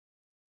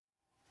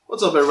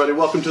What's up, everybody?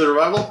 Welcome to The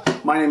Revival.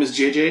 My name is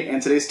JJ, and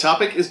today's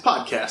topic is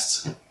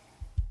podcasts.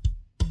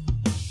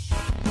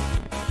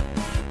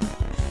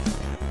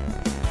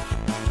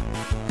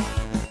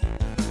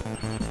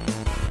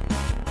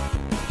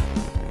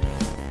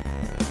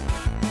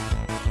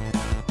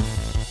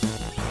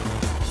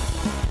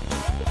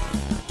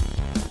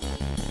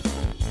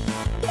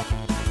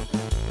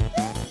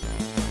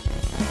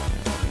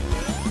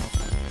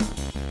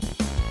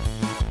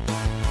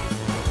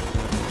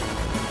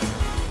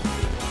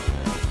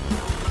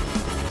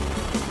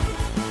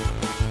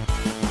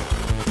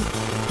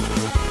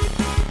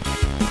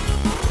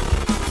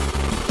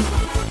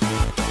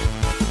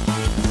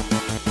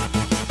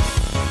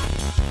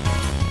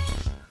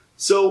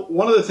 So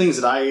one of the things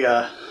that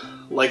I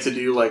like to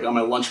do, like on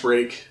my lunch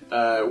break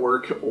at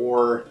work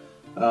or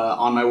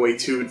on my way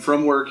to and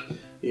from work,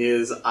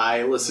 is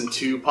I listen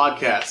to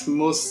podcasts,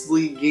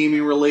 mostly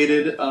gaming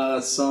related.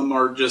 Some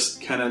are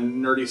just kind of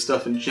nerdy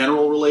stuff in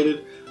general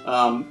related.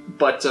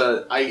 But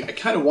I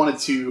kind of wanted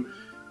to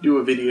do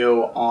a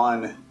video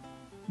on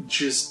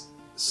just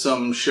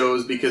some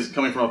shows because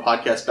coming from a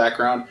podcast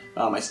background,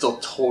 I still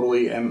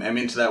totally am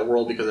into that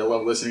world because I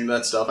love listening to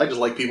that stuff. I just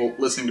like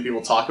listening to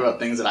people talk about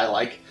things that I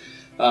like.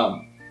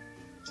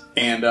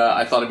 And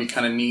I thought it'd be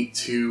kind of neat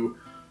to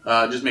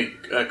just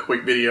make a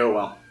quick video.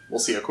 Well, we'll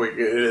see how quick it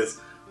is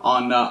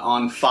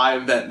on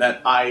 5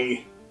 that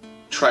I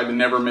try to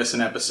never miss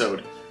an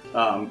episode,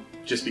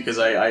 just because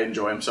I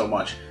enjoy them so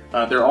much.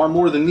 There are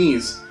more than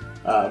these,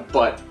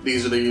 but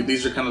these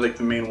are kind of like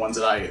the main ones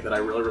that I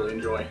really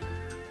enjoy.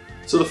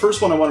 So the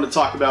first one I wanted to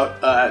talk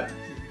about.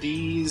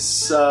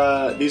 These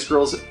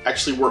girls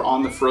actually were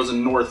on the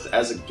Frozen North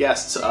as a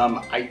guest.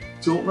 I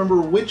don't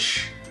remember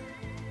which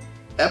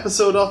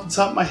episode off the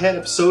top of my head.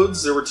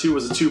 Episodes, there were 2, it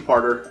was a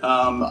 2-parter.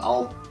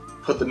 I'll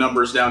put the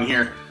numbers down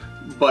here,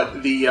 but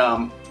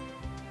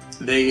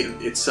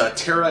it's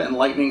Terra and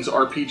Lightning's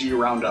RPG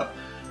Roundup.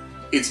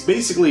 It's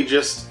basically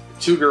just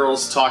 2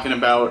 girls talking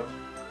about,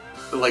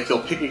 like,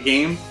 they'll pick a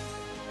game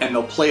and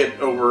they'll play it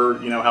over,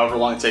 however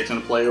long it takes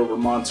them to play, over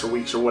months or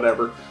weeks or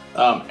whatever,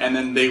 and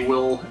then they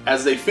will,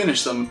 as they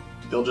finish them,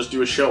 they'll just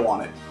do a show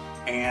on it,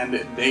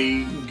 and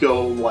they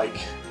go like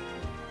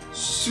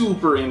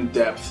super in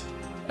depth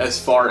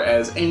as far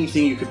as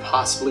anything you could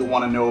possibly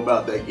want to know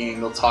about that game.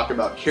 They'll talk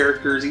about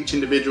characters each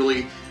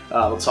individually,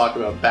 they'll talk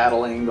about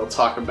battling, they'll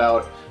talk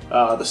about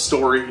the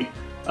story,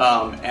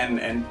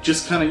 and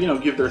just kind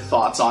of, give their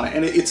thoughts on it.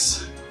 And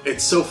it's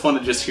so fun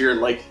to just hear,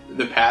 like,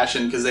 the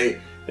passion, because they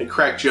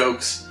crack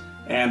jokes,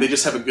 and they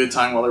just have a good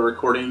time while they're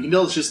recording. You can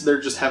tell they're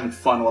just having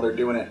fun while they're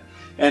doing it.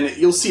 And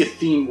you'll see a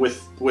theme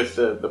with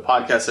the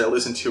podcast that I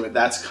listen to, and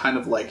that's kind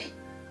of like,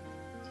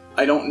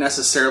 I don't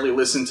necessarily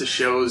listen to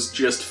shows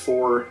just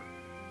for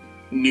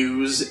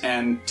news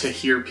and to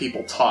hear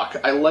people talk.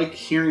 I like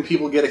hearing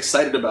people get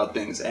excited about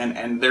things,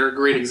 and they're a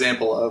great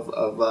example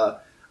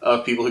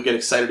of people who get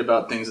excited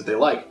about things that they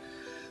like.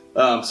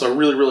 So I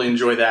really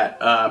enjoy that.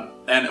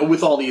 And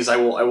with all these, I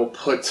will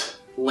put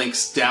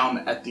links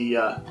down at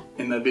the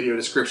in the video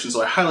description,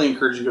 so I highly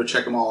encourage you to go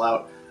check them all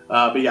out.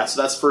 But yeah, so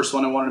that's the first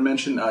one I wanted to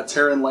mention,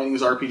 Terra and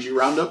Lightning's RPG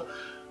Roundup.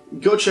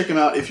 Go check them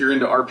out if you're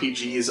into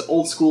RPGs,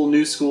 old school,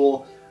 new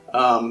school.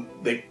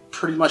 They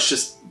pretty much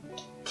just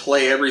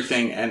play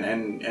everything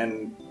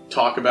and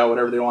talk about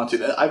whatever they want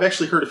to. I've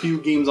actually heard a few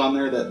games on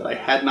there that I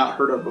had not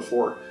heard of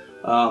before,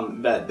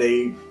 that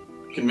they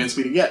convinced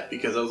me to get,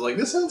 because I was like,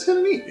 this sounds kind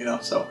of neat,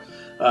 So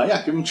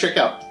yeah, give them a check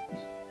out.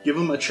 Give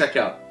them a check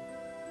out.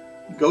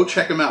 Go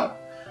check them out.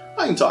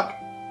 I can talk.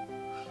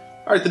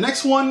 All right, the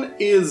next one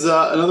is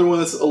another one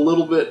that's a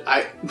little bit,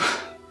 I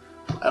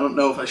don't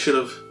know if I should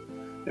have,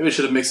 maybe I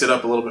should have mixed it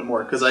up a little bit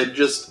more, because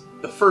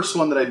the first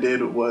one that I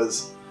did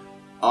was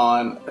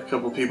on a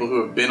couple of people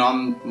who have been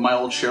on my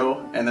old show,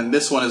 and then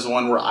this one is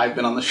one where I've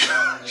been on the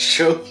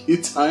show a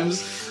few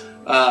times.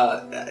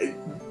 I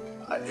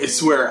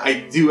swear,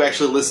 I do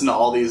actually listen to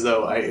all these,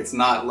 though. It's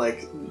not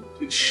like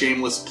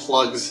shameless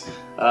plugs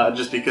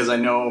just because I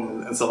know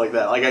them and stuff like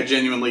that. Like, I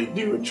genuinely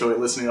do enjoy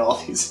listening to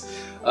all these.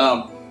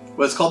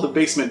 But it's called The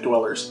Basement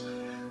Dwellers.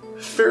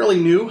 Fairly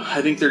new.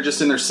 I think they're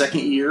just in their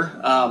 2nd year.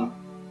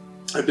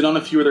 I've been on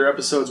a few of their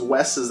episodes.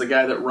 Wes is the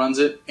guy that runs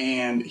it,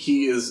 and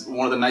he is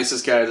one of the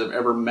nicest guys I've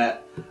ever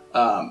met.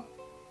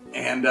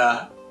 And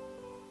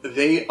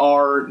they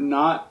are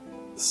not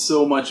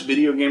so much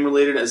video game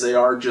related as they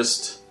are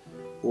just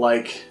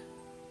like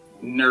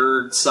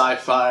nerd,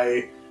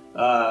 sci-fi,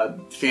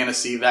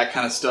 fantasy, that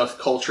kind of stuff,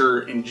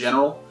 culture in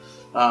general,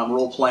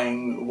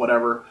 role-playing,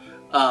 whatever.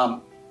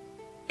 And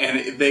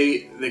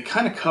they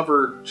kind of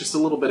cover just a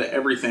little bit of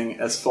everything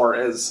as far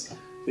as,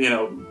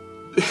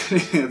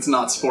 it's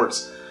not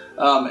sports.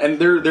 And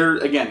they're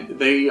again,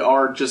 they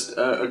are just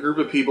a group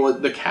of people.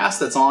 The cast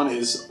that's on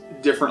is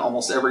different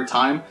almost every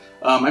time.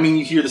 I mean,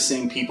 you hear the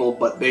same people,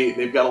 but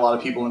they've got a lot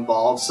of people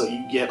involved, so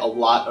you get a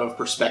lot of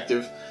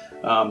perspective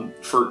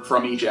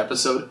from each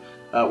episode,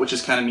 which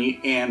is kind of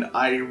neat. And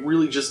I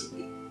really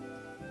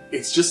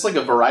it's just like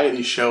a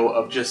variety show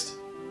of just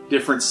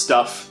different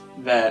stuff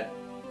that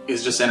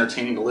is just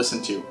entertaining to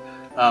listen to.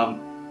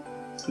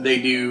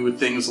 They do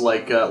things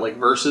like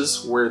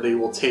verses, where they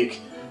will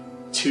take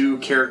two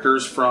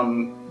characters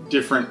from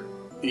different,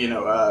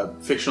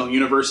 fictional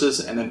universes,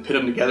 and then pit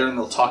them together, and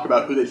they'll talk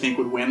about who they think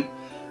would win,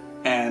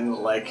 and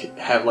like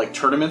have like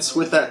tournaments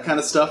with that kind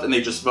of stuff, and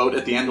they just vote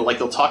at the end.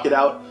 They'll talk it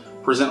out,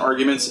 present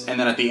arguments, and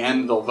then at the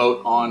end they'll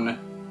vote on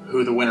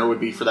who the winner would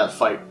be for that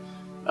fight.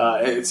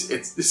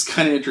 It's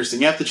kind of interesting.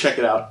 You have to check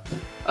it out.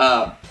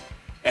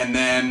 And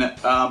then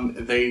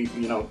they,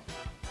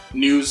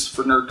 news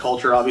for nerd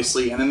culture,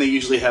 obviously, and then they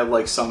usually have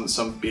like some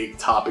big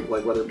topic,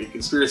 like whether it be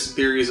conspiracy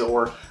theories,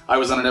 or I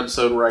was on an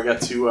episode where I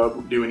got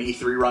to do an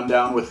E3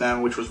 rundown with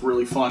them, which was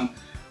really fun.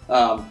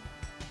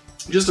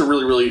 Just a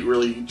really, really,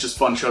 really just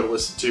fun show to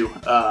listen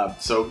to.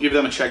 So give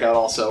them a check out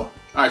also. All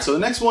right, so the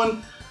next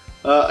one,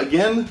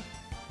 again,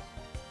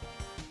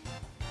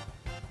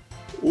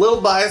 a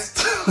little biased.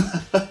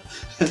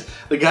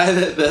 The guy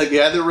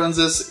that runs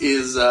this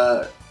is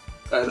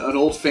an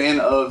old fan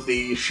of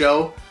the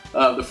show,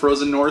 The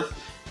Frozen North,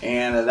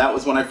 and that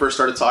was when I first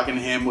started talking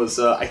to him. Was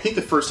I think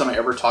the first time I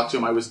ever talked to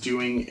him, I was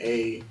doing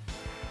a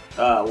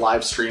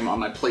live stream on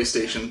my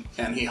PlayStation,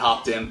 and he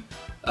hopped in,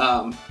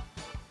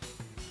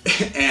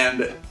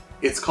 and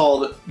it's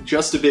called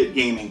Just a Bit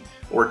Gaming,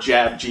 or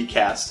Jab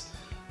Gcast.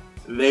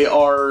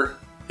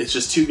 It's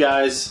just two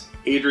guys,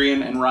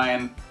 Adrian and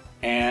Ryan,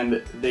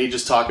 and they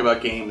just talk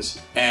about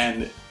games.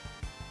 And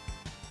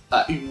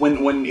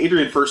when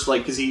Adrian first,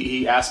 because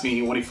he asked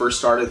me when he first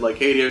started, like,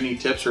 hey, do you have any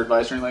tips or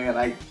advice or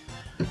anything?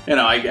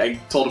 And I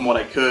told him what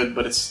I could,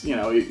 but it's, you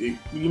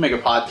make a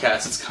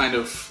podcast, it's kind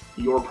of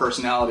your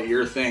personality,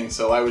 your thing.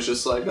 So I was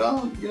just like,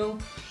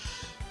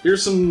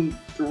 here's some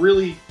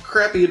really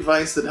crappy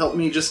advice that helped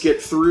me just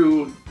get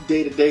through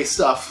day-to-day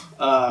stuff.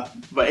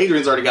 But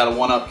Adrian's already got a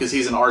one-up because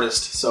he's an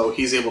artist, so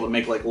he's able to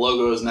make like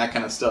logos and that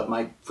kind of stuff.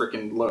 My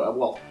freaking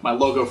my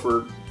logo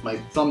for my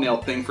thumbnail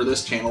thing for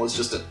this channel is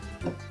just a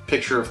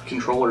picture of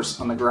controllers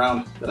on the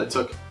ground that I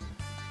took.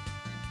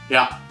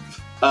 Yeah,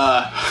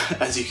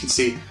 as you can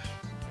see.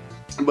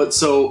 But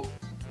so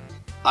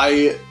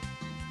as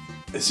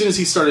soon as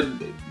he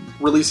started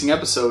releasing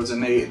episodes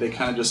and they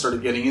kind of just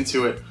started getting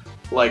into it,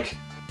 like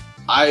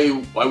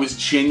I was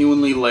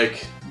genuinely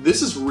like,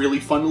 this is really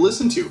fun to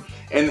listen to.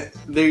 And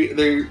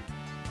they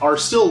are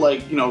still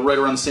like, right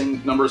around the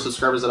same number of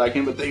subscribers that I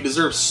can, but they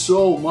deserve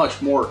so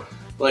much more.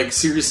 Like,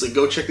 seriously,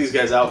 go check these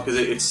guys out, because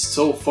it's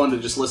so fun to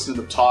just listen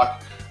to them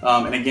talk.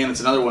 And again, it's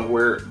another one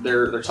where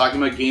they're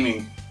talking about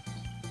gaming,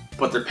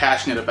 but they're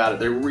passionate about it.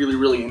 They really,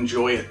 really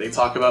enjoy it. They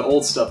talk about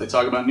old stuff. They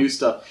talk about new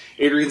stuff.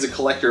 Adrian's a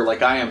collector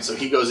like I am, so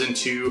he goes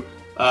into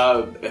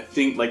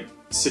like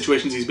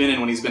situations he's been in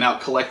when he's been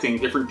out collecting,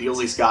 different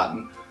deals he's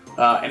gotten,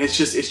 and it's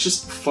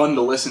just fun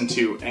to listen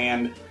to.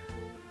 And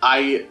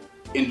I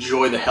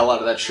enjoy the hell out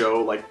of that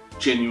show. Like,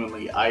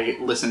 genuinely, I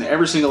listen to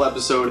every single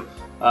episode.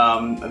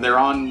 They're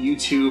on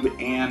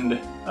YouTube and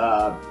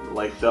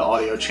like the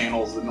audio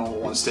channels, the normal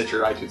one,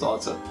 Stitcher, iTunes, all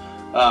that stuff.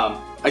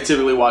 I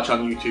typically watch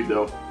on YouTube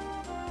though,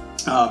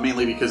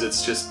 mainly because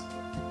it's just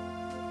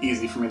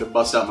easy for me to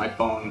bust out my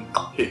phone,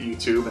 hit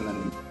YouTube, and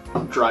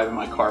then drive in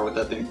my car with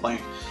that thing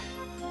playing.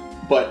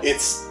 But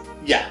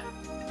yeah,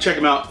 check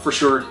them out for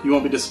sure. You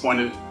won't be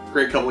disappointed.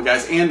 Great couple of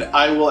guys. And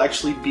I will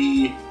actually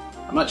be,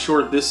 I'm not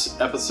sure if this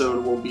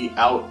episode will be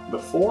out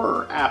before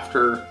or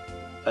after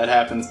that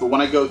happens, but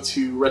when I go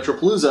to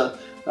Retropalooza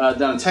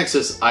down in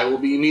Texas, I will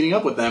be meeting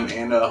up with them,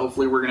 and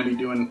hopefully we're going to be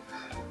doing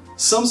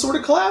some sort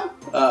of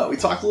collab. We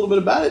talked a little bit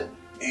about it,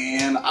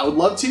 and I would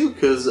love to,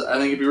 because I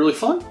think it'd be really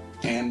fun,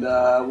 and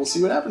we'll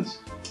see what happens.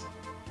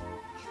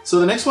 So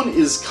the next one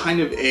is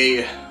kind of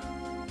a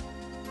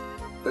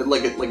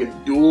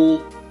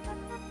dual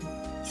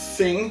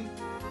thing.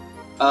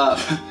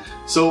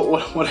 So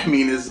what I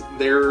mean is,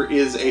 there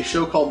is a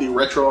show called the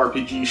Retro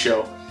RPG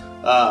Show,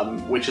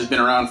 which has been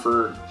around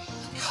for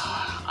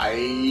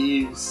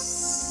 6,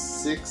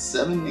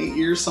 7, 8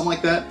 years, something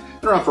like that.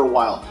 Been around for a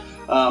while.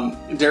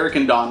 Derek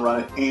and Don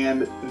run it,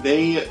 and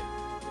they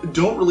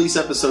don't release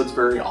episodes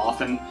very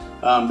often.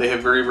 They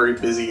have very, very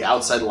busy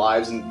outside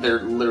lives, and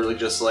they're literally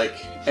just like,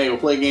 hey, we'll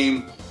play a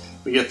game,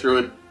 we get through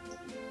it,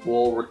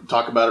 we'll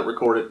talk about it,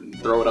 record it, and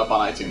throw it up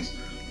on iTunes.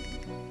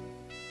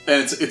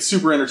 And it's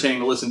super entertaining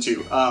to listen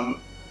to.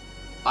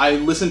 I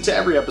listen to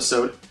every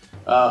episode.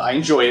 I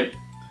enjoy it.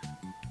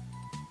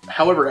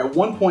 However, at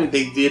one point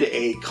they did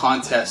a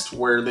contest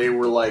where they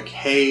were like,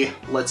 hey,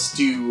 let's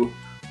do...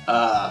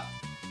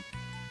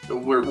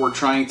 we're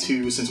trying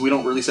to, since we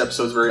don't release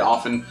episodes very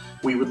often,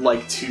 we would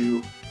like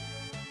to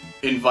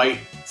invite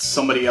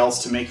somebody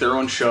else to make their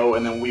own show,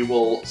 and then we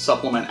will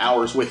supplement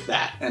ours with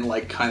that, and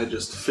like kind of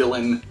just fill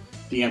in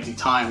the empty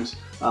times.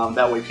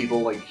 That way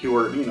people like who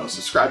are,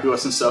 subscribe to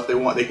us and stuff,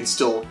 they can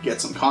still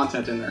get some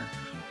content in there.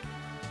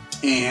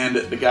 And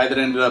the guy that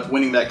ended up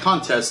winning that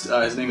contest,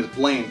 his name is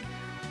Blaine,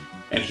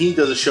 and he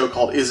does a show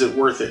called Is It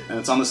Worth It? And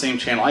it's on the same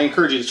channel. I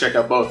encourage you to check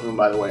out both of them,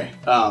 by the way.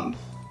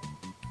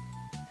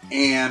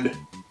 And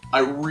I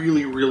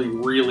really, really,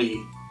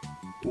 really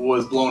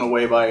was blown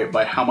away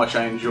by how much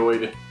I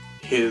enjoyed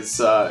his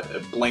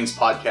Blaine's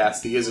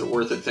podcast, the Is It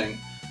Worth It thing.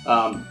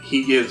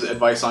 He gives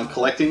advice on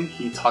collecting.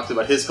 He talks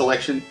about his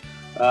collection,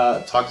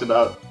 talks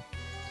about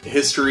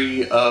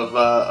history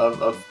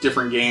of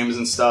different games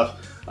and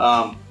stuff.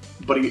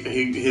 But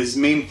his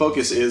main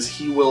focus is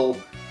he will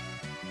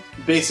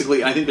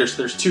basically, and I think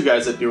there's two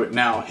guys that do it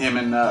now, him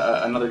and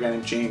another guy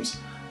named James,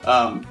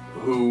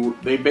 who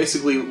they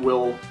basically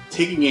will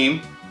take a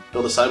game,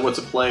 they'll decide what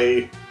to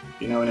play,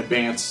 in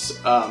advance,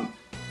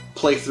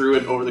 play through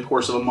it over the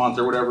course of a month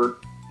or whatever,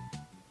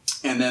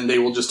 and then they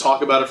will just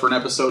talk about it for an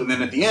episode, and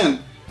then at the end,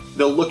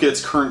 they'll look at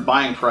its current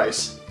buying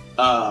price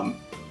on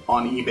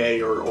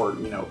eBay or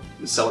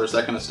sellers,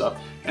 that kind of stuff,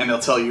 and they'll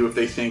tell you if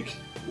they think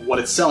what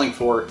it's selling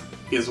for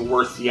is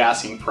worth the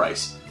asking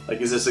price.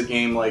 Like, is this a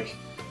game like...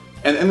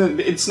 And then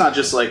it's not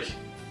just like,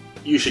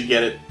 you should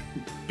get it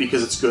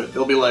because it's good.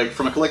 They'll be like,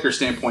 from a collector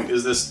standpoint,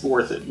 is this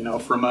worth it?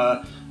 From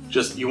a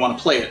just, you want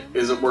to play it,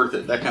 is it worth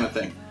it? That kind of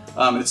thing.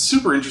 It's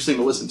super interesting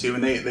to listen to,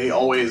 and they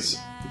always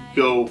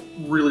go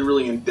really,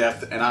 really in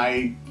depth, and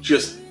I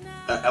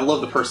love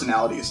the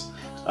personalities.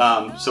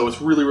 So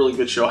it's really, really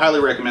good show.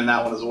 Highly recommend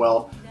that one as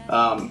well.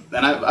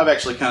 And I've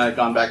actually kind of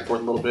gone back and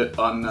forth a little bit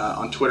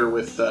on Twitter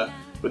with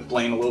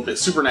Blaine a little bit.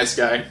 Super nice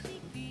guy.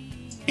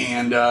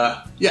 And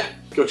yeah,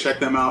 go check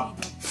them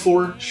out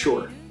for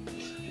sure.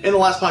 And the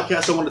last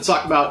podcast I wanted to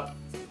talk about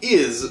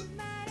is,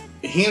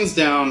 hands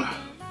down,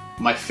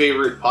 my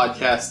favorite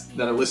podcast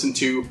that I listen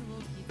to.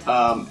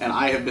 And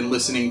I have been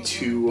listening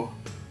to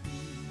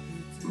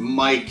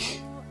Mike,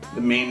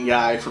 the main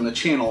guy from the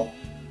channel,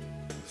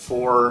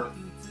 for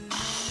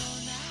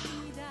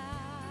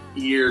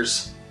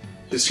years.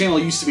 His channel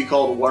used to be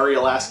called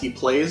Warialaski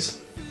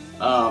Plays,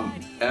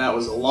 and that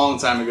was a long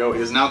time ago.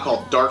 It is now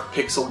called Dark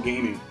Pixel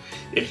Gaming.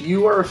 If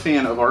you are a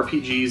fan of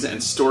RPGs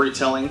and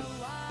storytelling,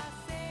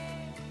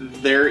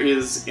 there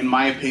is, in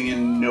my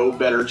opinion, no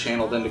better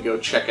channel than to go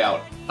check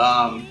out.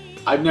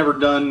 I've never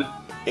done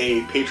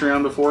a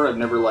Patreon before. I've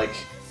never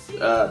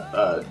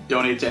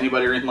donated to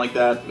anybody or anything like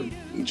that,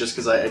 just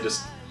because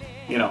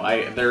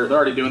they're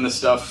already doing this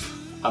stuff.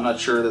 I'm not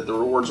sure that the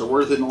rewards are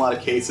worth it in a lot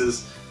of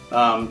cases.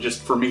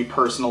 Just for me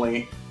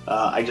personally,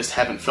 I just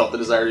haven't felt the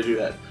desire to do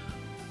that.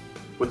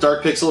 With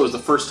Dark Pixel, it was the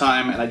first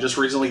time, and I just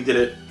recently did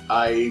it.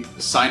 I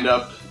signed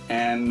up,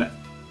 and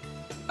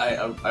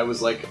I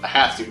was like, I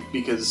have to,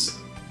 because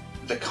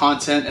the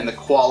content and the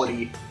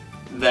quality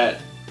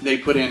that they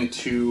put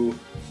into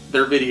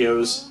their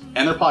videos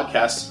and their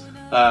podcasts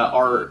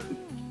are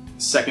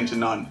second to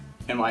none,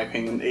 in my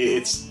opinion.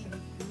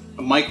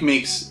 Mike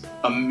makes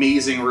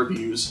amazing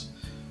reviews.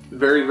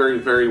 Very, very,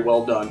 very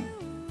well done.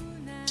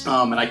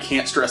 And I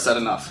can't stress that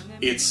enough.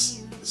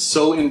 It's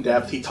so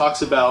in-depth. He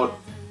talks about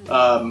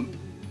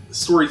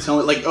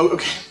storytelling.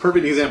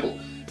 Perfect example.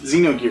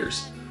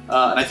 Xenogears.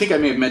 And I think I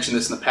may have mentioned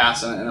this in the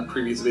past in a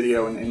previous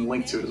video and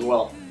linked to it as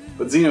well.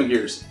 But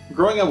Xenogears.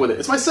 Growing up with it.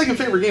 It's my second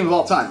favorite game of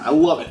all time. I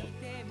love it.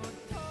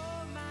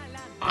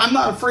 I'm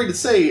not afraid to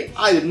say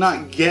I did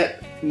not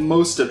get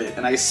most of it.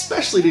 And I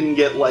especially didn't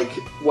get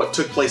what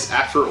took place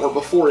after or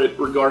before it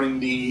regarding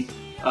the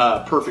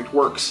Perfect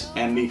Works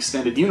and the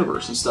extended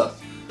universe and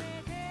stuff.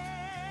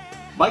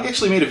 Mike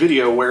actually made a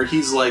video where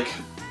he's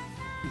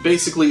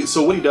basically,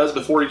 so what he does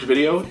before each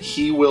video,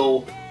 he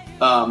will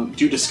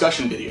do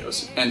discussion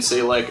videos and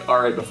say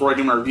alright, before I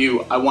do my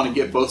review, I want to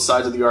get both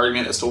sides of the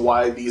argument as to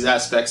why these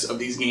aspects of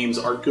these games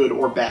are good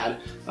or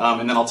bad,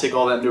 and then I'll take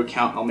all that into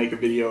account and I'll make a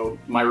video,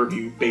 my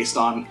review, based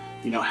on,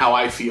 how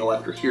I feel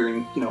after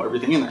hearing,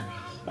 everything in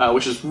there,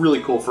 which is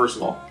really cool, first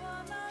of all.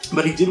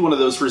 But he did one of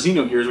those for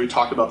Xenogears where he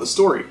talked about the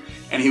story,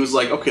 and he was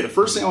like, okay, the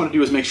first thing I want to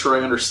do is make sure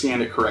I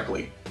understand it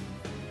correctly.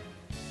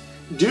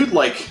 Dude,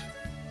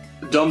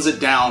 dumbs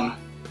it down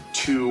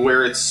to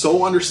where it's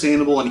so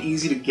understandable and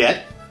easy to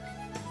get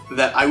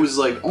that I was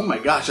like, oh my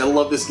gosh, I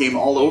love this game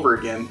all over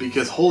again,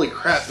 because holy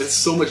crap, it's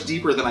so much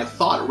deeper than I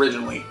thought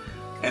originally.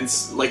 And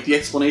the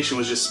explanation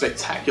was just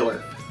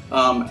spectacular.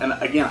 And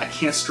again, I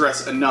can't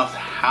stress enough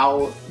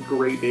how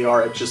great they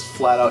are at just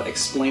flat out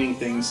explaining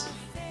things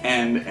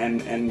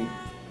and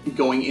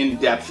going in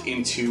depth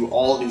into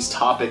all of these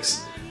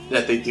topics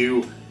that they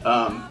do.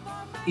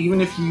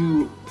 Even if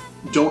you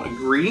don't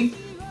agree,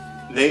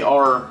 they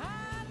are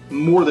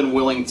more than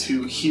willing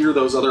to hear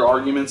those other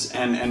arguments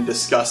and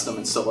discuss them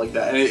and stuff like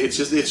that. And it's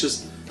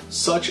just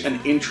such an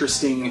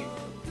interesting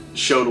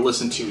show to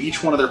listen to.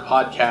 Each one of their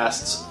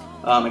podcasts,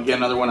 again,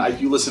 another one I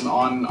do listen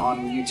on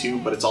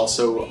YouTube, but it's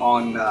also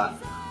on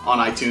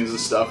iTunes and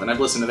stuff. And I've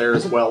listened to there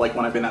as well.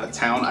 When I've been out of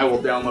town, I will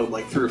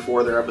download 3 or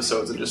 4 of their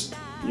episodes and just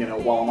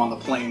while I'm on the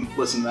plane,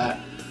 listen to that.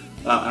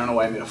 I don't know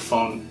why I made a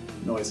phone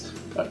noise.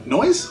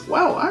 Noise?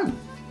 Wow, I'm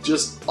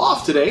just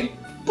off today.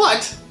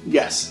 But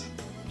yes,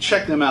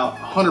 check them out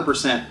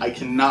 100%. I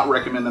cannot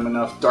recommend them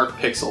enough. Dark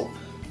Pixel.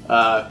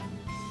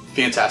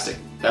 Fantastic.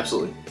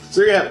 Absolutely.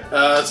 So there you have it.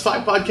 It's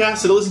 5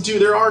 podcasts that I listen to.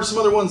 There are some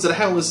other ones that I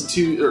haven't listened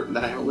to, or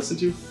that I haven't listened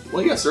to.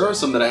 Well, yes, there are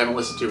some that I haven't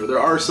listened to. There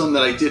are some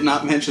that I did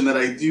not mention that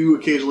I do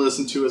occasionally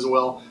listen to as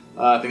well.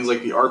 Things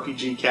like the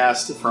RPG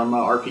Cast from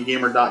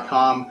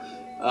rpgamer.com.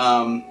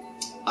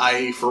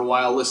 I, for a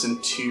while,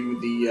 listened to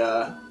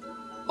the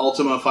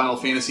Ultima Final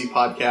Fantasy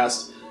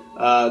podcast.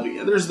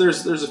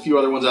 There's a few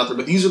other ones out there,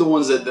 but these are the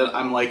ones that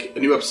I'm like, a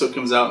new episode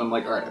comes out and I'm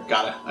like, all right, I've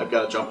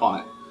got to jump on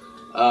it.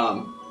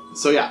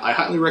 So yeah, I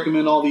highly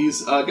recommend all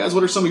these. Guys,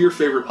 what are some of your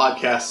favorite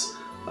podcasts?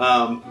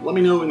 Let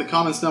me know in the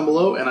comments down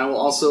below, and I will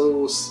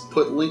also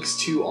put links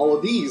to all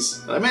of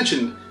these that I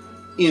mentioned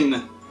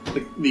in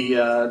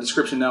the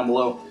description down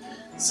below.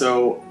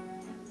 So,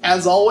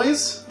 as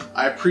always,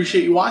 I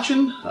appreciate you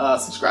watching.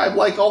 Subscribe,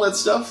 like, all that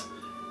stuff.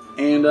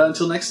 And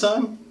until next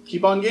time,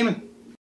 keep on gaming.